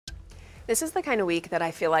This is the kind of week that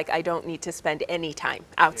I feel like I don't need to spend any time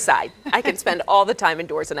outside. I can spend all the time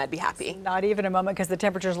indoors and I'd be happy. Not even a moment, because the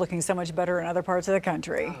temperature is looking so much better in other parts of the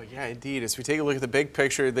country. Oh, yeah, indeed. As we take a look at the big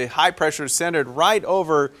picture, the high pressure is centered right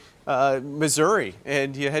over Missouri,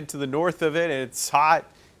 and you head to the north of it, and it's hot.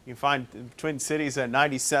 You find Twin Cities at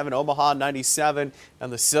 97, Omaha 97,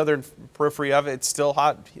 and the southern periphery of it, it's still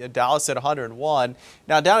hot. Dallas at 101.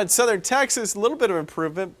 Now down in southern Texas, a little bit of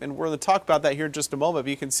improvement, and we're going to talk about that here in just a moment. But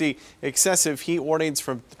you can see excessive heat warnings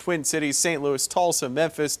from the Twin Cities, St. Louis, Tulsa,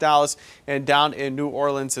 Memphis, Dallas, and down in New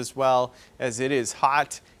Orleans as well, as it is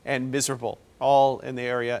hot and miserable, all in the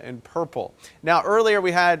area in purple. Now earlier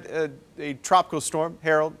we had a tropical storm,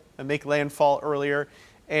 Harold, make landfall earlier.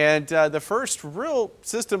 And the first real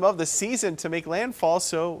system of the season to make landfall,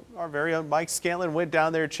 so our very own Mike Scanlon went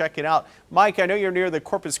down there to check it out. Mike, I know you're near the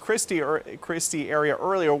Corpus Christi area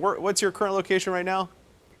earlier. What's your current location right now?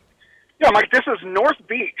 Yeah, Mike, this is North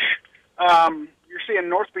Beach. You're seeing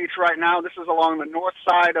North Beach right now. This is along the north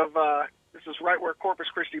side of, this is right where Corpus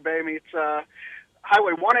Christi Bay meets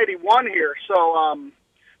Highway 181 here. So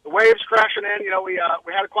the waves crashing in, we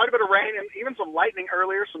had quite a bit of rain and even some lightning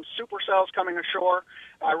earlier, some supercells coming ashore.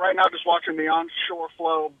 Right now, just watching the onshore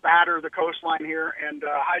flow batter the coastline here, and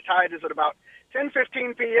high tide is at about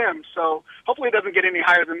 10:15 p.m. So hopefully it doesn't get any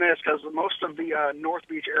higher than this, because most of the North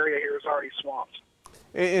Beach area here is already swamped.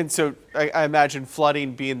 And so I imagine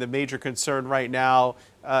flooding being the major concern right now.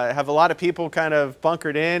 Have a lot of people kind of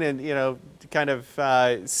bunkered in and, kind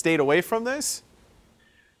of stayed away from this?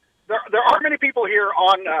 There aren't many people here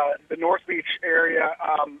on the North Beach area.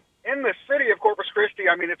 In the city of Corpus Christi,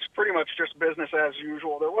 I mean, it's pretty much just business as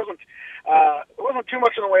usual. There wasn't too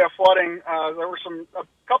much in the way of flooding. There were a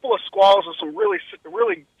couple of squalls with some really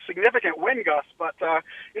significant wind gusts, but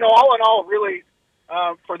all in all, really,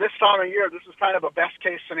 for this time of year, this is kind of a best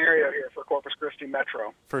case scenario here for Corpus Christi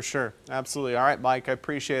Metro. For sure, absolutely. All right, Mike, I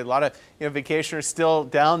appreciate it. A lot of vacationers still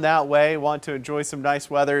down that way, want to enjoy some nice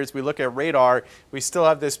weather. As we look at radar, we still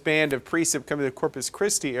have this band of precip coming to the Corpus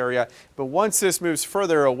Christi area, but once this moves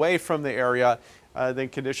further away from the area, then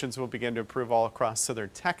conditions will begin to improve all across southern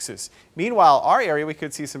Texas. Meanwhile, our area, we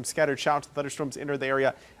could see some scattered showers and thunderstorms enter the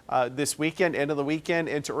area this weekend, end of the weekend,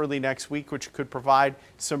 into early next week, which could provide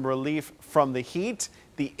some relief from the heat.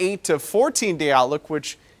 The 8 to 14 day outlook,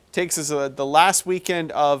 which takes us the last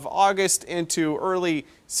weekend of August into early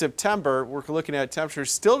September, we're looking at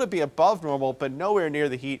temperatures still to be above normal, but nowhere near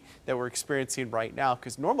the heat that we're experiencing right now,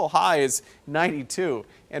 because normal high is 92.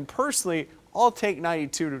 And personally, I'll take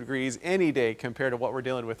 92 degrees any day compared to what we're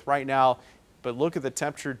dealing with right now. But look at the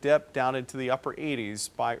temperature dip down into the upper 80s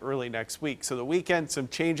by early next week. So the weekend, some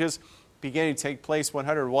changes beginning to take place.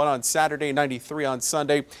 101 on Saturday, 93 on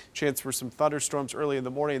Sunday. Chance for some thunderstorms early in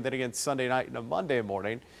the morning, and then again Sunday night and a Monday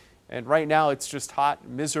morning. And right now it's just hot,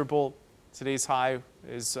 miserable. Today's high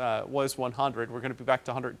was 100. We're going to be back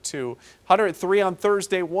to 102. 103 on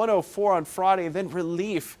Thursday, 104 on Friday, and then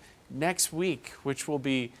relief next week, which will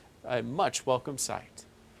be a much welcome sight.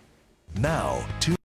 Now,